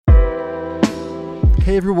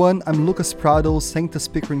Hey everyone, I'm Lucas Prado, Sanctus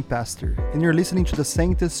Pickering Pastor, and you're listening to the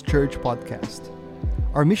Sanctus Church Podcast.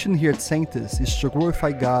 Our mission here at Sanctus is to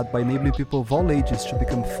glorify God by enabling people of all ages to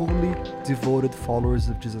become fully devoted followers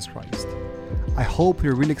of Jesus Christ. I hope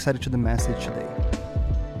you're really excited to the message today.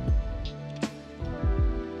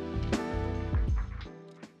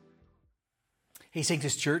 Hey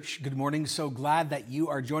Sanctus Church, good morning. So glad that you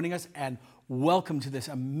are joining us and welcome to this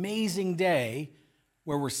amazing day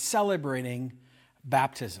where we're celebrating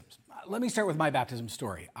baptisms. Let me start with my baptism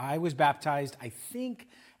story. I was baptized, I think,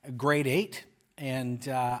 grade 8, and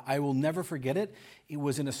I will never forget it. It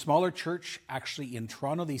was in a smaller church, actually in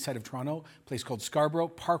Toronto, the east side of Toronto, a place called Scarborough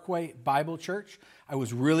Parkway Bible Church. I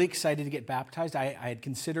was really excited to get baptized. I had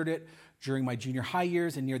considered it during my junior high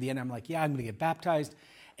years, and near the end, I'm like, yeah, I'm going to get baptized.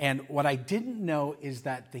 And what I didn't know is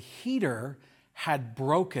that the heater had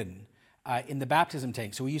broken in the baptism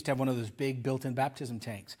tank. So we used to have one of those big built-in baptism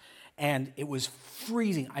tanks. And it was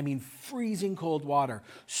freezing, freezing cold water.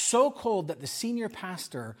 So cold that the senior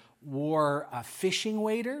pastor wore fishing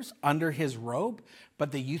waders under his robe,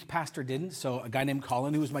 but the youth pastor didn't. So a guy named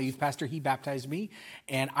Colin, who was my youth pastor, he baptized me.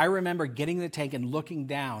 And I remember getting in the tank and looking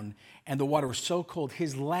down, and the water was so cold,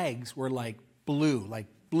 his legs were like blue.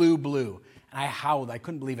 And I howled, I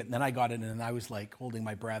couldn't believe it. And then I got in and I was like holding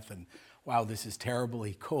my breath and wow, this is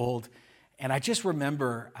terribly cold. And I just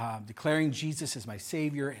remember declaring Jesus as my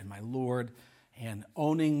Savior and my Lord and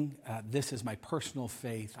owning this as my personal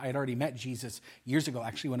faith. I had already met Jesus years ago,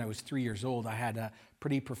 actually when I was 3 years old. I had a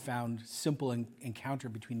pretty profound, simple encounter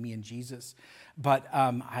between me and Jesus. But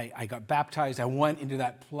I got baptized. I went into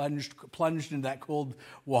that, plunged into that cold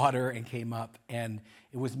water and came up. And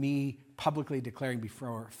it was me publicly declaring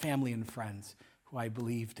before family and friends who I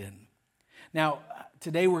believed in. Now,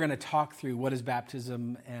 today we're going to talk through what is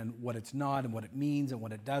baptism and what it's not and what it means and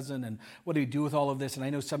what it doesn't and what do we do with all of this. And I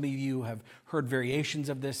know some of you have heard variations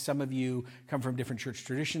of this. Some of you come from different church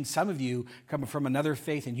traditions. Some of you come from another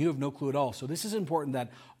faith and you have no clue at all. So this is important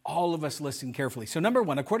that all of us listen carefully. So number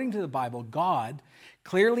one, according to the Bible, God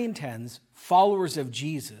clearly intends followers of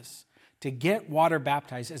Jesus to get water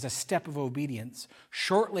baptized as a step of obedience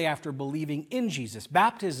shortly after believing in Jesus.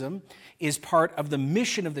 Baptism is part of the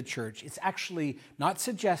mission of the church. It's actually not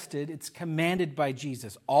suggested, it's commanded by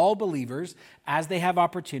Jesus. All believers, as they have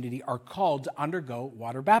opportunity, are called to undergo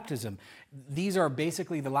water baptism. These are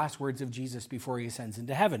basically the last words of Jesus before he ascends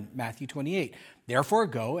into heaven, Matthew 28. Therefore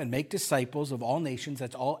go and make disciples of all nations,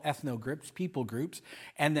 that's all ethnogroups, people groups,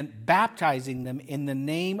 and then baptizing them in the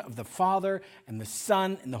name of the Father and the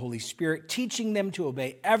Son and the Holy Spirit, teaching them to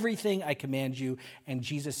obey everything I command you. And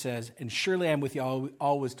Jesus says, and surely I'm with you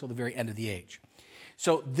always till the very end of the age.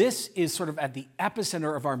 So this is sort of at the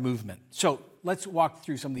epicenter of our movement. So let's walk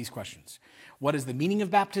through some of these questions. What is the meaning of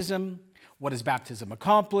baptism? What does baptism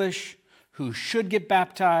accomplish? Who should get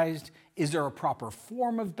baptized? Is there a proper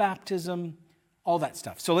form of baptism? All that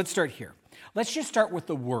stuff. So let's start here. Let's just start with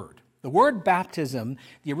the word. The word baptism,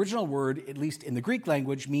 the original word, at least in the Greek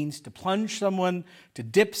language, means to plunge someone, to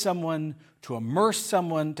dip someone, to immerse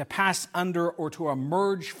someone, to pass under, or to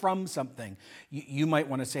emerge from something. You might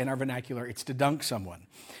want to say in our vernacular, it's to dunk someone.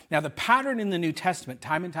 Now, the pattern in the New Testament,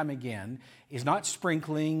 time and time again, is not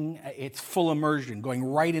sprinkling, it's full immersion, going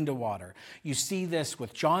right into water. You see this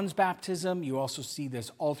with John's baptism. You also see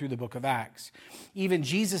this all through the book of Acts. Even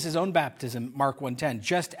Jesus' own baptism, Mark 1:10,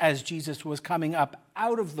 just as Jesus was coming up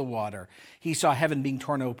out of the water, he saw heaven being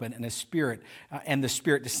torn open and the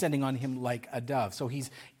Spirit descending on him like a dove. So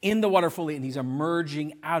he's in the water fully and he's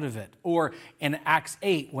emerging out of it. Or in Acts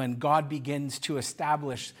 8, when God begins to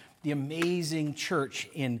establish the amazing church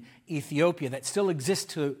in Ethiopia that still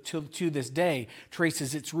exists to this day,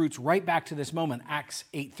 traces its roots right back to this moment. Acts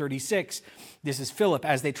 8:36, this is Philip.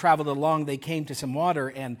 As they traveled along, they came to some water,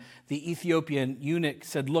 and the Ethiopian eunuch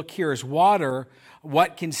said, look, here is water.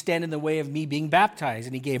 What can stand in the way of me being baptized?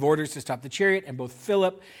 And he gave orders to stop the chariot, and both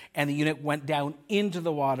Philip and the eunuch went down into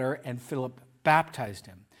the water, and Philip baptized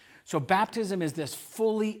him. So baptism is this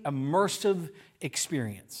fully immersive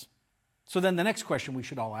experience. So then the next question we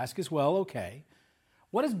should all ask is, well, okay,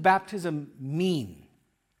 what does baptism mean?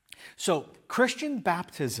 So Christian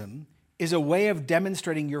baptism is a way of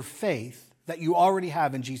demonstrating your faith that you already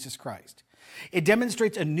have in Jesus Christ. It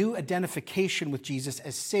demonstrates a new identification with Jesus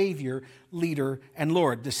as Savior, leader, and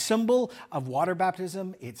Lord. The symbol of water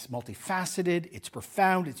baptism, it's multifaceted, it's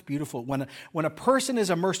profound, it's beautiful. When a person is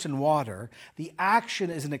immersed in water, the action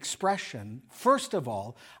is an expression, first of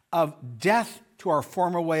all, of death to our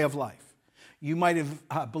former way of life. You might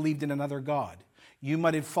have believed in another God. You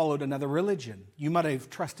might have followed another religion. You might have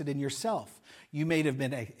trusted in yourself. You may have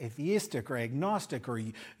been atheistic or agnostic, or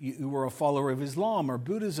you were a follower of Islam or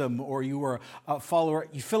Buddhism, or you were a follower,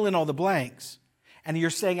 you fill in all the blanks. And you're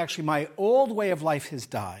saying, actually, my old way of life has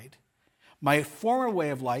died. My former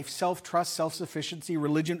way of life, self-trust, self-sufficiency,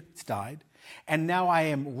 religion, it's died. And now I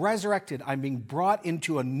am resurrected. I'm being brought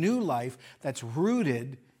into a new life that's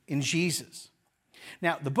rooted in Jesus.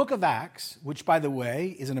 Now, the book of Acts, which, by the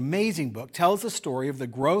way, is an amazing book, tells the story of the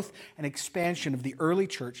growth and expansion of the early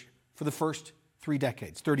church for the first 3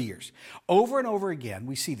 decades, 30 years. Over and over again,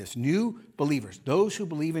 we see this. New believers, those who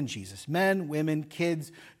believe in Jesus, men, women,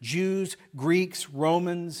 kids, Jews, Greeks,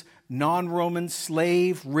 Romans, non-Romans,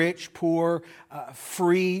 slave, rich, poor,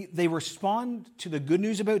 free, they respond to the good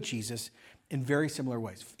news about Jesus in very similar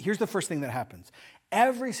ways. Here's the first thing that happens.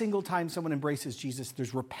 Every single time someone embraces Jesus,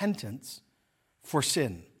 there's repentance for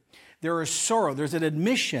sin. There is sorrow. There's an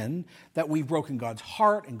admission that we've broken God's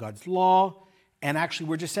heart and God's law, and actually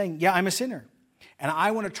we're just saying, yeah, I'm a sinner, and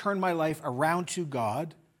I want to turn my life around to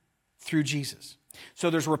God through Jesus. So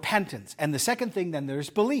there's repentance. And the second thing, then, there's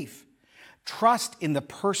belief. Trust in the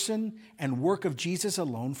person and work of Jesus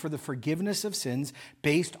alone for the forgiveness of sins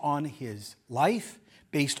based on his life,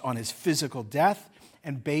 based on his physical death,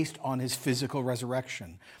 and based on his physical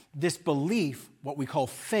resurrection. This belief, what we call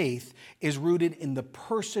faith, is rooted in the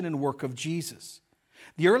person and work of Jesus.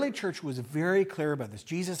 The early church was very clear about this.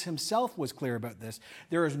 Jesus himself was clear about this.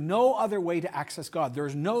 There is no other way to access God. There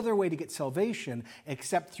is no other way to get salvation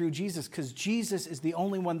except through Jesus, because Jesus is the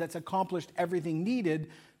only one that's accomplished everything needed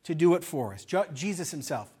to do it for us. Jesus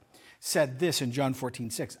himself said this in John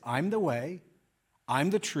 14:6, I'm the way, I'm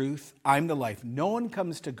the truth, I'm the life. No one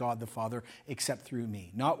comes to God the Father except through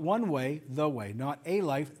me. Not one way, the way. Not a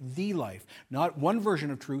life, the life. Not one version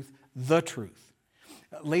of truth, the truth.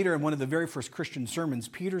 Later, in one of the very first Christian sermons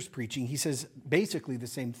Peter's preaching, he says basically the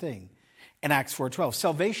same thing in Acts 4:12.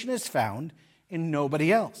 Salvation is found in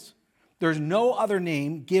nobody else. There's no other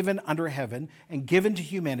name given under heaven and given to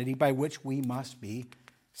humanity by which we must be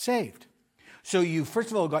saved. So you,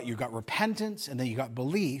 first of all, you got repentance, and then you got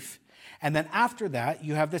belief. And then after that,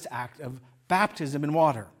 you have this act of baptism in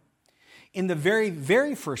water. In the very,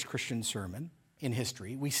 very first Christian sermon in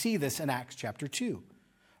history, we see this in Acts chapter 2,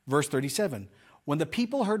 verse 37. When the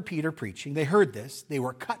people heard Peter preaching, they heard this, they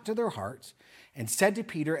were cut to their hearts and said to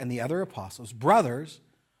Peter and the other apostles, brothers,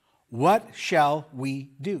 what shall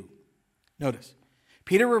we do? Notice,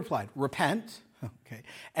 Peter replied, repent,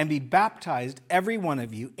 and be baptized, every one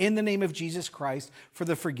of you, in the name of Jesus Christ for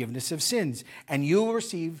the forgiveness of sins, and you will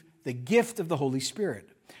receive the gift of the Holy Spirit.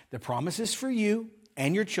 The promise is for you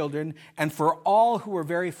and your children and for all who are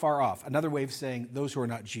very far off. Another way of saying those who are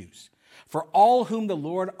not Jews. For all whom the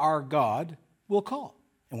Lord our God will call.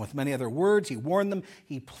 And with many other words, he warned them.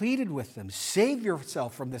 He pleaded with them, save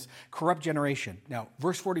yourself from this corrupt generation. Now,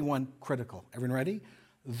 verse 41, critical. Everyone ready?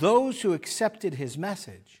 Those who accepted his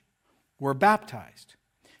message were baptized.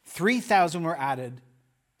 3,000 were added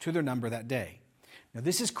to their number that day. Now,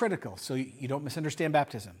 this is critical, so you don't misunderstand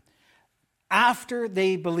baptism. After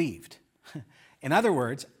they believed, in other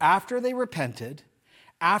words, after they repented,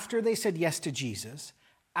 after they said yes to Jesus,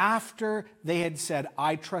 after they had said,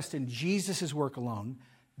 I trust in Jesus' work alone,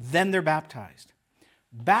 then they're baptized.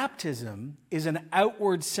 Baptism is an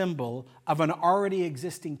outward symbol of an already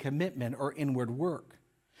existing commitment or inward work.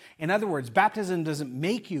 In other words, baptism doesn't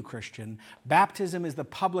make you Christian. Baptism is the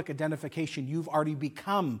public identification you've already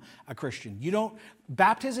become a Christian.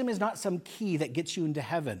 Baptism is not some key that gets you into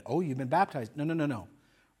heaven. Oh, you've been baptized. No.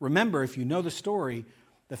 Remember, if you know the story,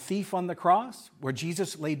 the thief on the cross where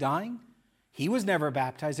Jesus lay dying, he was never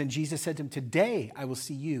baptized, and Jesus said to him, today I will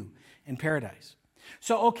see you in paradise.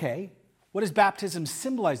 So, okay, what does baptism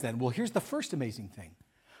symbolize then? Well, here's the first amazing thing.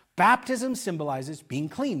 Baptism symbolizes being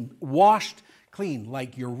clean, washed clean,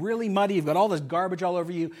 like you're really muddy, you've got all this garbage all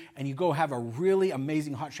over you, and you go have a really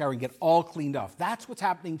amazing hot shower and get all cleaned off. That's what's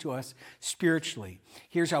happening to us spiritually.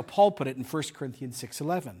 Here's how Paul put it in 1 Corinthians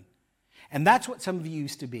 6:11. And that's what some of you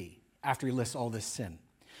used to be after he lists all this sin.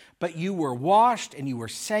 But you were washed and you were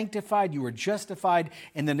sanctified, you were justified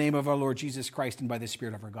in the name of our Lord Jesus Christ and by the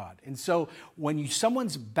Spirit of our God. And so when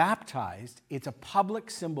someone's baptized, it's a public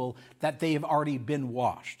symbol that they have already been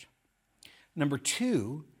washed. Number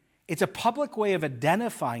two, it's a public way of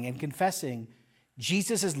identifying and confessing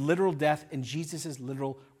Jesus' literal death and Jesus'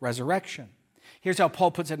 literal resurrection. Here's how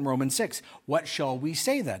Paul puts it in Romans 6. What shall we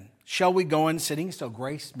say then? Shall we go on sinning so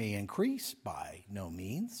grace may increase? By no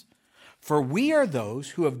means. For we are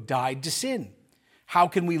those who have died to sin. How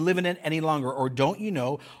can we live in it any longer? Or don't you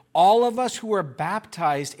know, all of us who were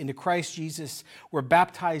baptized into Christ Jesus were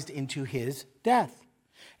baptized into his death.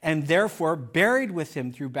 and therefore buried with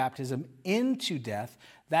him through baptism into death,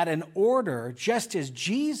 that in order, just as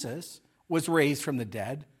Jesus was raised from the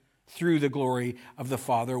dead through the glory of the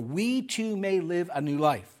Father, we too may live a new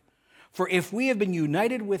life. For if we have been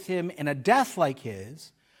united with him in a death like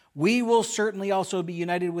his, we will certainly also be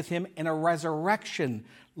united with him in a resurrection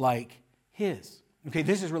like his. Okay,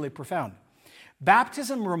 this is really profound.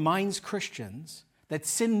 Baptism reminds Christians that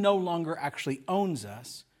sin no longer actually owns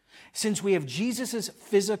us. Since we have Jesus'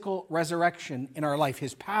 physical resurrection in our life,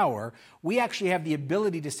 his power, we actually have the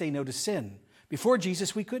ability to say no to sin. Before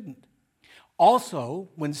Jesus, we couldn't. Also,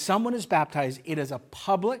 when someone is baptized, it is a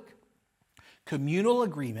public, communal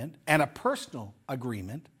agreement and a personal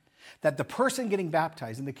agreement that the person getting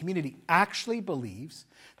baptized in the community actually believes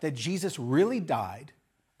that Jesus really died,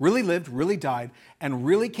 really lived, really died, and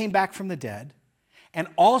really came back from the dead. And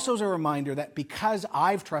also as a reminder that because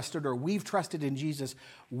I've trusted or we've trusted in Jesus,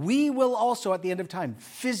 we will also at the end of time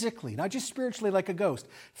physically, not just spiritually like a ghost,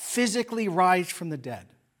 physically rise from the dead.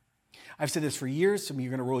 I've said this for years. Some of you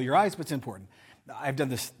are going to roll your eyes, but it's important. I've done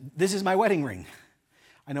this. This is my wedding ring.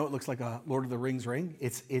 I know it looks like a Lord of the Rings ring.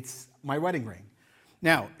 It's my wedding ring.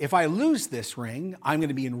 Now, if I lose this ring, I'm going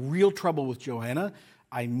to be in real trouble with Joanna.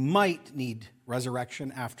 I might need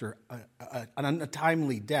resurrection after an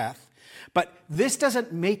untimely death. But this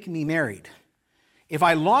doesn't make me married. If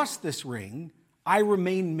I lost this ring, I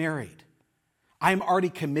remain married. I'm already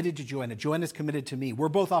committed to Joanna. Joanna's committed to me. We're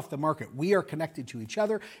both off the market. We are connected to each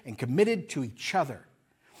other and committed to each other.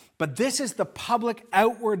 But this is the public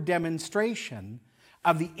outward demonstration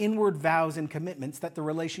of the inward vows and commitments that the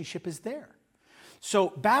relationship is there. So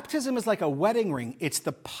baptism is like a wedding ring. It's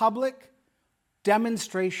the public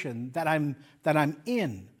demonstration that I'm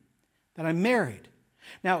married.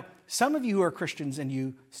 Now, some of you who are Christians and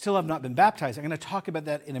you still have not been baptized, I'm going to talk about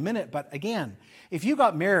that in a minute. But again, if you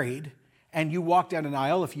got married and you walked down an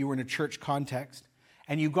aisle, if you were in a church context,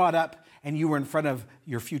 and you got up and you were in front of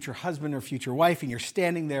your future husband or future wife, and you're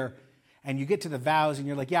standing there and you get to the vows and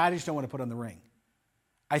you're like, yeah, I just don't want to put on the ring.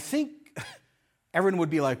 I think everyone would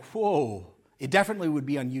be like, whoa. It definitely would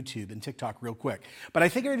be on YouTube and TikTok real quick. But I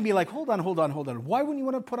think everyone would be like, hold on. Why wouldn't you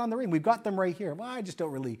want to put on the ring? We've got them right here. Well, I just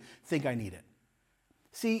don't really think I need it.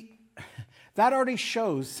 See, that already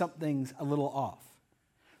shows something's a little off.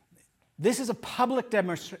 This is a public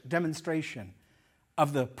demonstration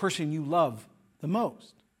of the person you love the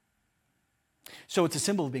most. So it's a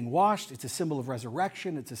symbol of being washed. It's a symbol of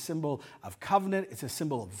resurrection. It's a symbol of covenant. It's a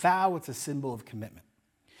symbol of vow. It's a symbol of commitment.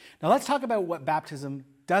 Now let's talk about what baptism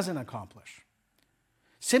doesn't accomplish.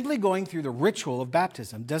 Simply going through the ritual of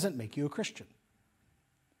baptism doesn't make you a Christian.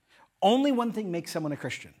 Only one thing makes someone a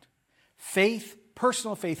Christian: faith,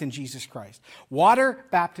 personal faith in Jesus Christ. Water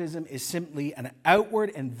baptism is simply an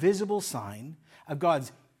outward and visible sign of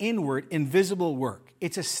God's inward, invisible work.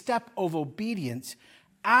 It's a step of obedience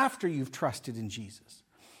after you've trusted in Jesus.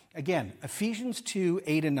 Again, Ephesians 2,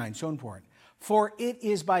 8 and 9, so important. For it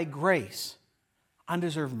is by grace,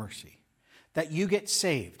 undeserved mercy, that you get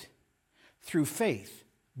saved through faith,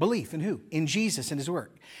 belief in who? In Jesus and his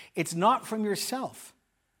work. It's not from yourself.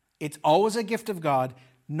 It's always a gift of God,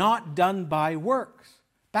 not done by works.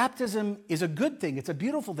 Baptism is a good thing. It's a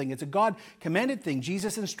beautiful thing. It's a God-commanded thing.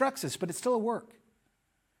 Jesus instructs us, but it's still a work.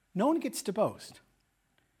 No one gets to boast.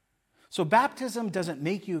 So baptism doesn't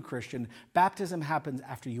make you a Christian. Baptism happens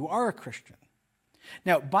after you are a Christian.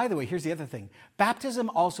 Now, by the way, here's the other thing. Baptism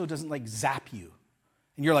also doesn't zap you.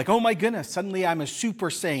 And you're like, oh my goodness, suddenly I'm a super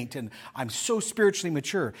saint and I'm so spiritually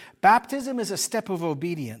mature. Baptism is a step of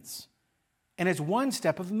obedience. And it's one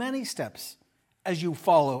step of many steps as you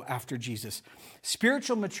follow after Jesus.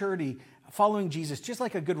 Spiritual maturity, following Jesus, just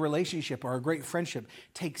like a good relationship or a great friendship,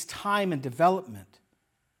 takes time and development.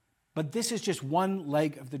 But this is just one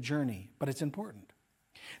leg of the journey, but it's important.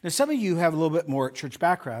 Now, some of you have a little bit more church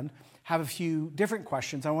background, have a few different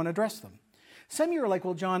questions. I want to address them. Some of you are like,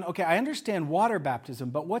 well, John, okay, I understand water baptism,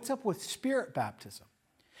 but what's up with spirit baptism?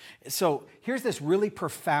 So here's this really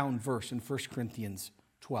profound verse in 1 Corinthians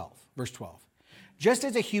 12, verse 12. Just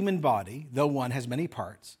as a human body, though one, has many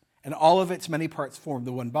parts, and all of its many parts form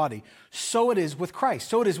the one body, so it is with Christ,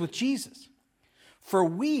 so it is with Jesus. For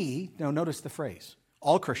we, now notice the phrase,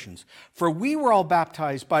 all Christians, for we were all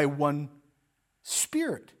baptized by one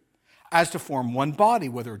Spirit, as to form one body,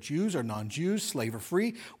 whether Jews or non-Jews, slave or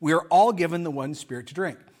free, we are all given the one Spirit to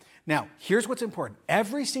drink. Now, here's what's important.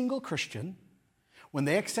 Every single Christian, when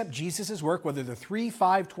they accept Jesus' work, whether they're 3,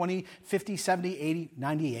 5, 20, 50, 70, 80,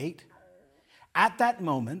 98, at that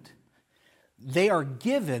moment, they are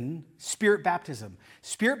given Spirit baptism.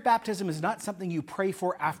 Spirit baptism is not something you pray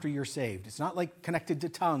for after you're saved. It's not like connected to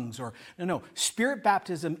tongues or, no. Spirit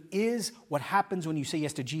baptism is what happens when you say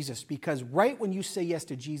yes to Jesus, because right when you say yes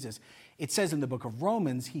to Jesus, it says in the book of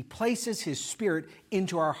Romans, he places his Spirit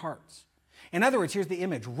into our hearts. In other words, here's the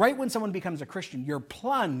image. Right when someone becomes a Christian, you're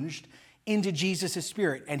plunged into Jesus'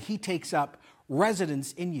 Spirit, and he takes up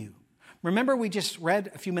residence in you. Remember we just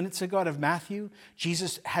read a few minutes ago out of Matthew?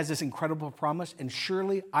 Jesus has this incredible promise, and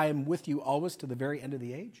surely I am with you always to the very end of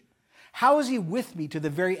the age. How is he with me to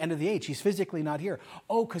the very end of the age? He's physically not here.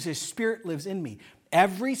 Oh, because his Spirit lives in me.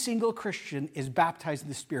 Every single Christian is baptized in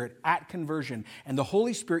the Spirit at conversion, and the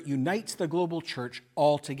Holy Spirit unites the global church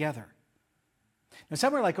all together. Now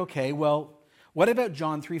some are like, okay, well, what about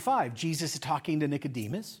John 3:5? Jesus is talking to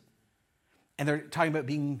Nicodemus, and they're talking about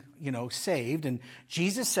being, saved. And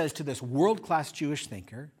Jesus says to this world-class Jewish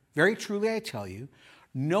thinker, very truly I tell you,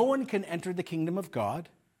 no one can enter the kingdom of God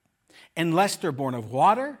unless they're born of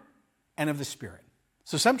water and of the Spirit.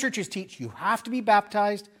 So some churches teach you have to be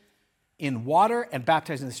baptized in water and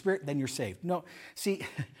baptized in the Spirit, then you're saved. No, see,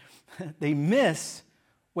 they miss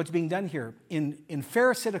what's being done here. In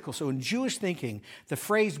Pharisaical, so in Jewish thinking, the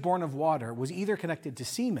phrase born of water was either connected to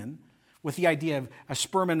semen, with the idea of a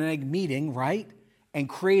sperm and an egg meeting, right, and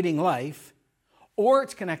creating life, or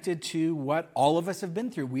it's connected to what all of us have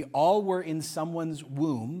been through. We all were in someone's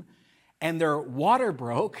womb, and their water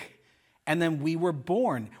broke, and then we were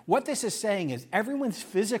born. What this is saying is everyone's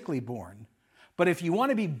physically born, but if you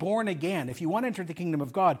want to be born again, if you want to enter the kingdom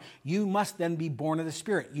of God, you must then be born of the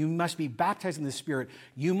Spirit. You must be baptized in the Spirit.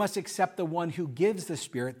 You must accept the one who gives the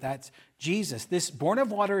Spirit, that's Jesus. This born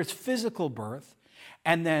of water is physical birth,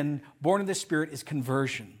 and then born of the Spirit is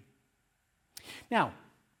conversion. Now,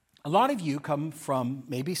 a lot of you come from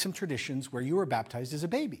maybe some traditions where you were baptized as a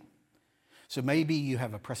baby. So maybe you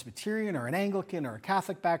have a Presbyterian or an Anglican or a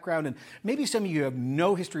Catholic background, and maybe some of you have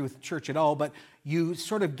no history with church at all, but you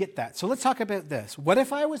sort of get that. So let's talk about this. What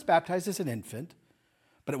if I was baptized as an infant,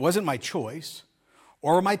 but it wasn't my choice,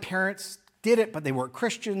 or my parents did it, but they weren't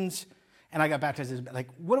Christians, and I got baptized as,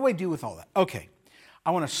 what do I do with all that? Okay,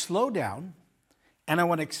 I want to slow down, and I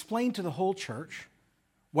want to explain to the whole church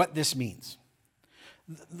what this means.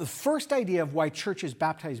 The first idea of why churches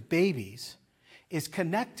baptize babies is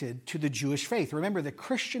connected to the Jewish faith. Remember, the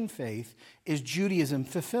Christian faith is Judaism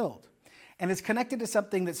fulfilled. And it's connected to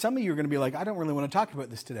something that some of you are going to be like, I don't really want to talk about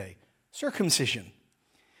this today. Circumcision.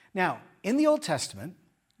 Now, in the Old Testament,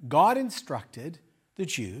 God instructed the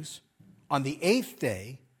Jews on the 8th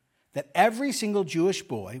day that every single Jewish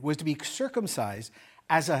boy was to be circumcised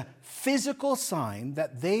as a physical sign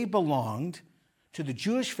that they belonged to the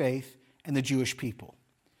Jewish faith and the Jewish people.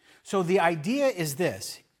 So the idea is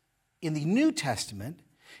this. In the New Testament,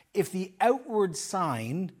 if the outward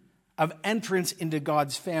sign of entrance into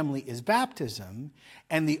God's family is baptism,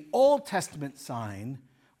 and the Old Testament sign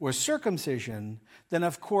was circumcision, then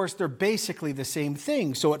of course they're basically the same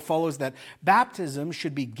thing. So it follows that baptism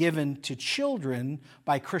should be given to children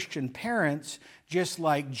by Christian parents, just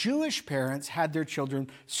like Jewish parents had their children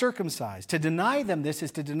circumcised. To deny them this is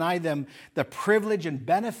to deny them the privilege and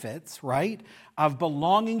benefits, right, of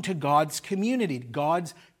belonging to God's community,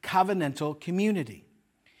 God's covenantal community.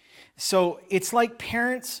 So it's like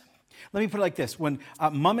parents, let me put it like this. When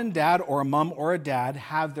mom and dad or a mom or a dad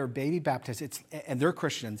have their baby baptized, and they're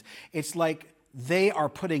Christians, it's like they are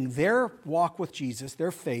putting their walk with Jesus,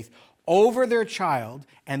 their faith, over their child,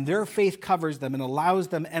 and their faith covers them and allows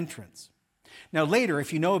them entrance. Now later,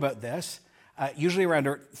 if you know about this, usually around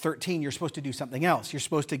 13, you're supposed to do something else. You're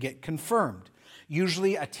supposed to get confirmed.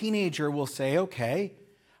 Usually a teenager will say, okay,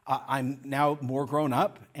 I'm now more grown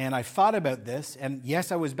up, and I've thought about this, and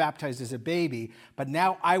yes, I was baptized as a baby, but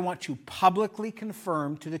now I want to publicly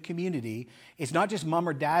confirm to the community, it's not just mom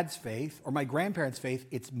or dad's faith or my grandparents' faith,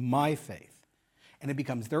 it's my faith, and it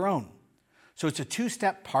becomes their own. So it's a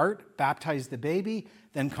two-step part, baptize the baby,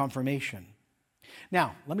 then confirmation.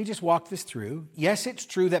 Now, let me just walk this through. Yes, it's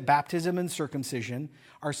true that baptism and circumcision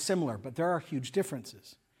are similar, but there are huge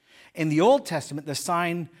differences. In the Old Testament, the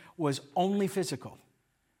sign was only physical,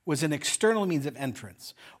 was an external means of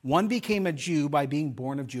entrance. One became a Jew by being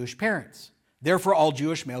born of Jewish parents. Therefore, all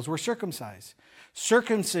Jewish males were circumcised.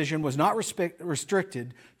 Circumcision was not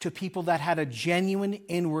restricted to people that had a genuine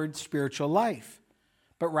inward spiritual life,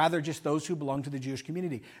 but rather just those who belonged to the Jewish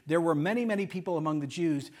community. There were many, many people among the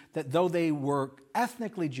Jews that though they were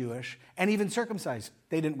ethnically Jewish and even circumcised,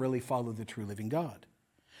 they didn't really follow the true living God.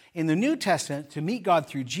 In the New Testament, to meet God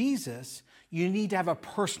through Jesus, you need to have a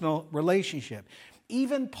personal relationship.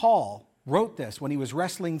 Even Paul, wrote this when he was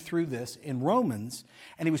wrestling through this in Romans,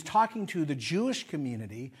 and he was talking to the Jewish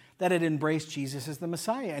community that had embraced Jesus as the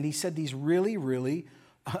Messiah. And he said these really, really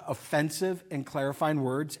offensive and clarifying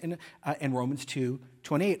words in Romans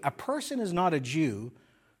 2:28. A person is not a Jew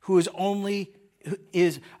who is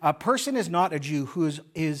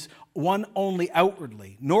one only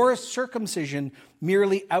outwardly, nor is circumcision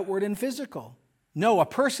merely outward and physical. No, a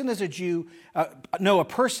person is a Jew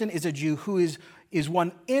who is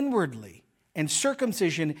one inwardly, and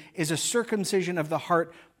circumcision is a circumcision of the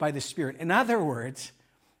heart by the Spirit. In other words,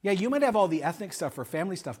 yeah, you might have all the ethnic stuff or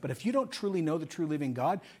family stuff, but if you don't truly know the true living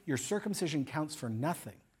God, your circumcision counts for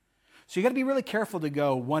nothing. So you got to be really careful to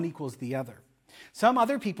go one equals the other. Some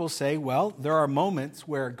other people say, well, there are moments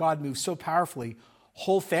where God moves so powerfully,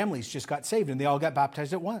 whole families just got saved and they all got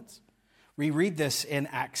baptized at once. We read this in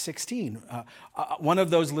Acts 16. One of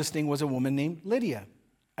those listening was a woman named Lydia,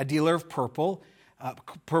 a dealer of purple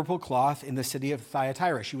cloth in the city of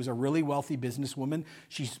Thyatira. She was a really wealthy businesswoman.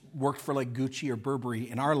 She's worked for like Gucci or Burberry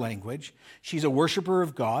in our language. She's a worshiper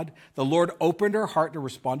of God. The Lord opened her heart to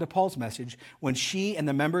respond to Paul's message. When she and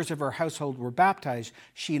the members of her household were baptized,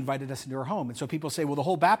 she invited us into her home. And so people say, well, the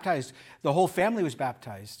whole family was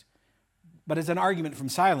baptized. But as an argument from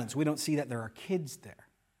silence, we don't see that there are kids there.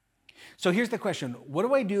 So here's the question. What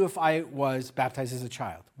do I do if I was baptized as a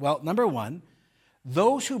child? Well, number one,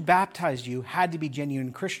 those who baptized you had to be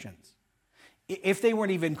genuine Christians. If they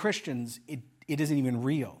weren't even Christians, it isn't even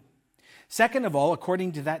real. Second of all,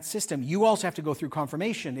 according to that system, you also have to go through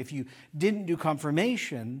confirmation. If you didn't do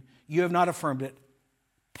confirmation, you have not affirmed it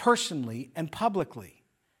personally and publicly.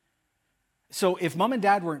 So if mom and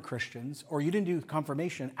dad weren't Christians or you didn't do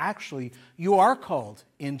confirmation, actually, you are called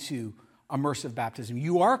into immersive baptism.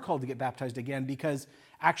 You are called to get baptized again because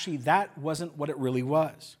actually that wasn't what it really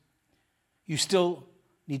was. You still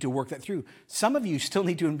need to work that through. Some of you still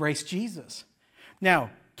need to embrace Jesus.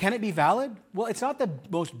 Now, can it be valid? Well, it's not the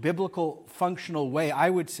most biblical, functional way, I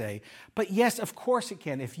would say. But yes, of course it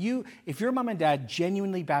can. If your mom and dad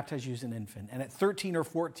genuinely baptized you as an infant, and at 13 or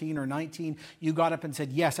 14 or 19, you got up and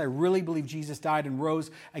said, yes, I really believe Jesus died and rose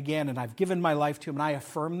again, and I've given my life to him, and I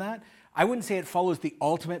affirm that. I wouldn't say it follows the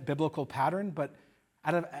ultimate biblical pattern, but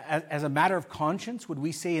as a matter of conscience, would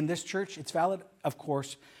we say in this church it's valid? Of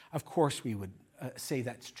course we would say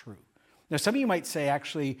that's true. Now, some of you might say,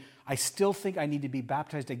 actually, I still think I need to be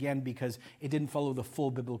baptized again because it didn't follow the full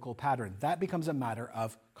biblical pattern. That becomes a matter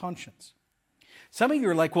of conscience. Some of you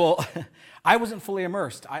are like, well, I wasn't fully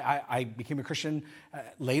immersed. I became a Christian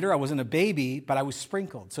later. I wasn't a baby, but I was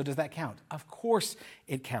sprinkled. So does that count? Of course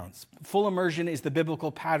it counts. Full immersion is the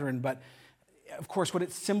biblical pattern, but of course what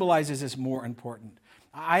it symbolizes is more important.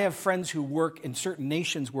 I have friends who work in certain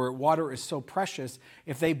nations where water is so precious,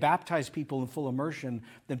 if they baptize people in full immersion,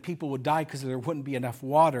 then people would die because there wouldn't be enough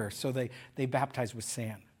water, so they baptize with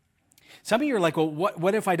sand. Some of you are like, well,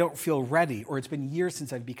 what if I don't feel ready, or it's been years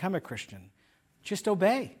since I've become a Christian? Just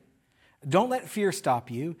obey. Don't let fear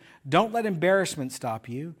stop you. Don't let embarrassment stop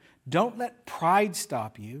you. Don't let pride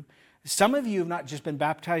stop you. Some of you have not just been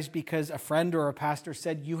baptized because a friend or a pastor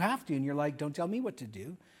said you have to, and you're like, don't tell me what to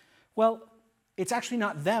do. Well, it's actually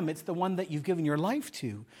not them. It's the one that you've given your life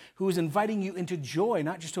to who is inviting you into joy,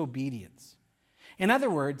 not just obedience. In other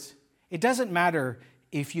words, it doesn't matter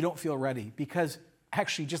if you don't feel ready because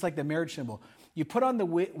actually, just like the marriage symbol, you put on the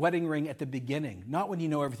wedding ring at the beginning, not when you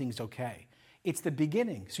know everything's okay. It's the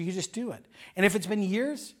beginning, so you just do it. And if it's been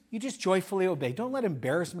years, you just joyfully obey. Don't let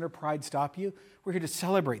embarrassment or pride stop you. We're here to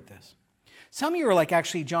celebrate this. Some of you are like,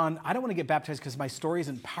 actually, John, I don't want to get baptized because my story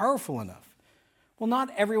isn't powerful enough. Well,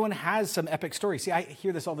 not everyone has some epic story. See, I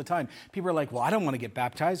hear this all the time. People are like, well, I don't want to get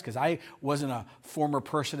baptized because I wasn't a former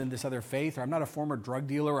person in this other faith, or I'm not a former drug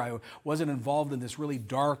dealer. I wasn't involved in this really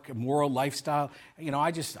dark, immoral lifestyle. I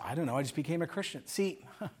don't know, I just became a Christian. See,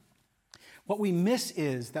 what we miss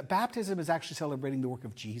is that baptism is actually celebrating the work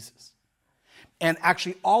of Jesus. And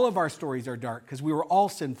actually, all of our stories are dark because we were all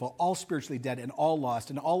sinful, all spiritually dead, and all lost,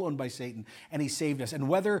 and all owned by Satan, and he saved us. And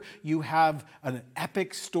whether you have an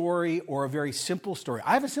epic story or a very simple story,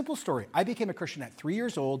 I have a simple story. I became a Christian at 3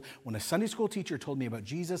 years old when a Sunday school teacher told me about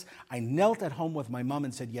Jesus. I knelt at home with my mom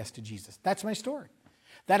and said yes to Jesus. That's my story.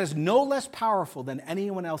 That is no less powerful than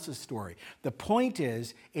anyone else's story. The point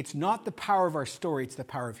is, it's not the power of our story, it's the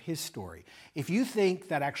power of his story. If you think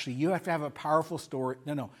that actually you have to have a powerful story,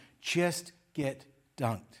 no, just get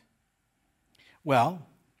dunked. Well,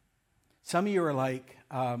 some of you are like,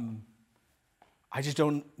 I just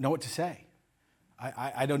don't know what to say.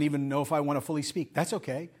 I don't even know if I want to fully speak. That's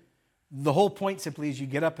okay. The whole point simply is you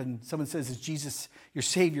get up and someone says, is Jesus your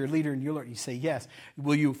Savior, leader, and your Lord? You say, yes.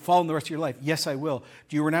 Will you follow him the rest of your life? Yes, I will.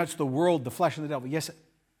 Do you renounce the world, the flesh, and the devil? Yes.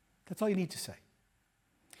 That's all you need to say.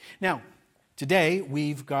 Now, today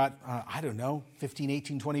we've got, 15,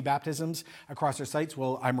 18, 20 baptisms across our sites.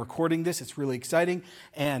 Well, I'm recording this. It's really exciting.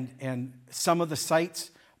 And some of the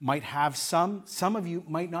sites might have some. Some of you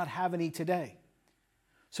might not have any today.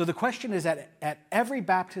 So the question is at every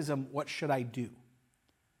baptism, what should I do?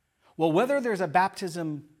 Well, whether there's a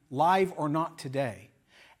baptism live or not today,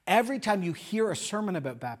 every time you hear a sermon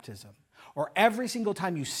about baptism, or every single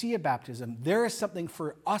time you see a baptism, there is something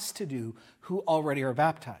for us to do who already are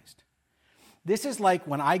baptized. This is like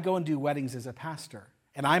when I go and do weddings as a pastor,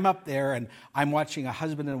 and I'm up there and I'm watching a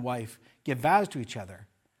husband and wife give vows to each other.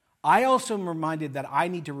 I also am reminded that I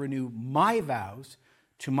need to renew my vows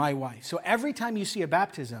to my wife. So every time you see a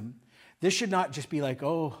baptism, this should not just be like,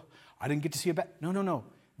 oh, I didn't get to see a baptism. No.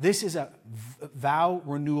 This is a vow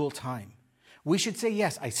renewal time. We should say,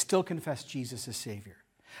 yes, I still confess Jesus as Savior.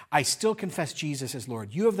 I still confess Jesus as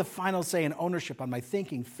Lord. You have the final say and ownership on my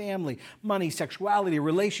thinking, family, money, sexuality,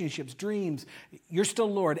 relationships, dreams. You're still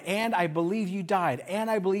Lord, and I believe you died, and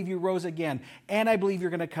I believe you rose again, and I believe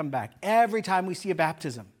you're going to come back. Every time we see a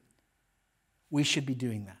baptism, we should be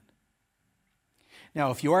doing that.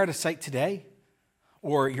 Now, if you are at a site today,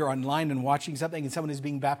 or you're online and watching something and someone is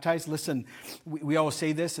being baptized, listen, we always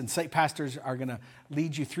say this, and site pastors are going to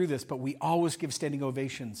lead you through this, but we always give standing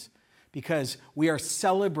ovations because we are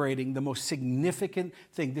celebrating the most significant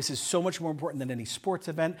thing. This is so much more important than any sports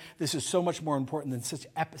event. This is so much more important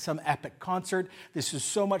than some epic concert. This is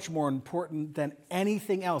so much more important than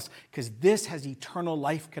anything else because this has eternal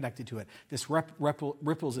life connected to it. This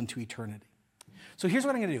ripples into eternity. So here's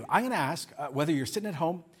what I'm going to do. I'm going to ask, whether you're sitting at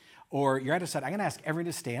home or you're at a site, I'm going to ask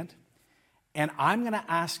everyone to stand. And I'm going to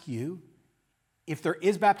ask you if there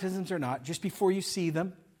is baptisms or not, just before you see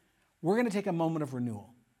them, we're going to take a moment of renewal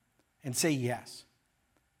and say yes.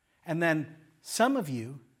 And then some of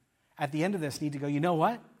you at the end of this need to go, you know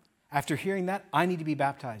what? After hearing that, I need to be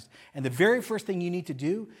baptized. And the very first thing you need to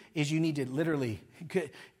do is you need to literally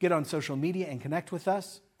get on social media and connect with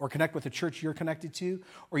us, or connect with the church you're connected to,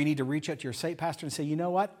 or you need to reach out to your site pastor and say, you know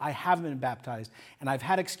what? I haven't been baptized, and I've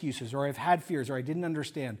had excuses, or I've had fears, or I didn't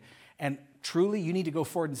understand. And truly, you need to go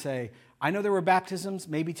forward and say, I know there were baptisms,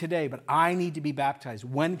 maybe today, but I need to be baptized.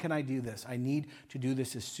 When can I do this? I need to do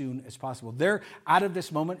this as soon as possible. There, out of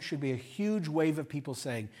this moment, should be a huge wave of people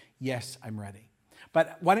saying, yes, I'm ready.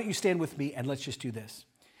 But why don't you stand with me and let's just do this.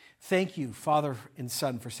 Thank you, Father and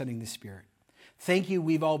Son, for sending the Spirit. Thank you,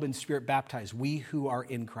 we've all been Spirit baptized, we who are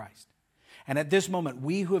in Christ. And at this moment,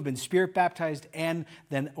 we who have been Spirit baptized and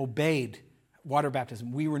then obeyed water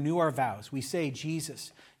baptism, we renew our vows. We say,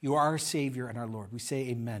 Jesus, you are our Savior and our Lord. We say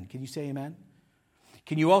amen. Can you say amen?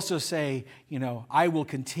 Can you also say, I will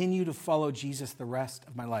continue to follow Jesus the rest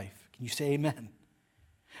of my life? Can you say amen?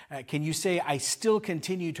 Can you say, I still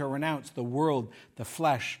continue to renounce the world, the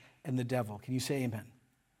flesh, and the devil? Can you say amen?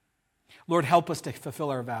 Lord, help us to fulfill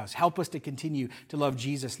our vows. Help us to continue to love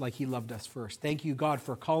Jesus like he loved us first. Thank you, God,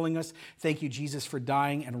 for calling us. Thank you, Jesus, for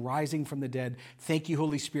dying and rising from the dead. Thank you,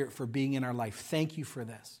 Holy Spirit, for being in our life. Thank you for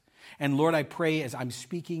this. And Lord, I pray as I'm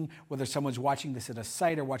speaking, whether someone's watching this at a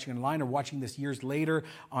site or watching online or watching this years later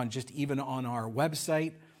on just even on our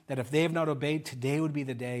website, that if they have not obeyed, today would be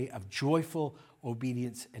the day of joyful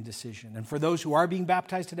obedience and decision. And for those who are being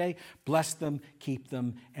baptized today, bless them, keep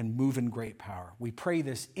them, and move in great power. We pray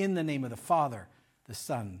this in the name of the Father, the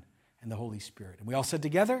Son, and the Holy Spirit. And we all said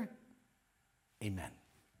together, amen.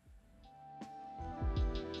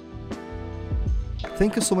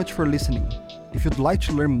 Thank you so much for listening. If you'd like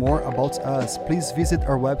to learn more about us, please visit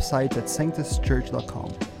our website at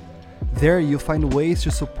sanctuschurch.com. There you'll find ways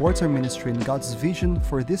to support our ministry and God's vision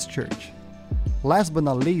for this church. Last but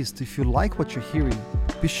not least, if you like what you're hearing,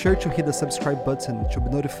 be sure to hit the subscribe button to be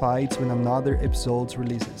notified when another episode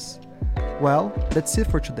releases. Well, that's it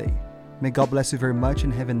for today. May God bless you very much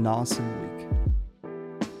and have an awesome week.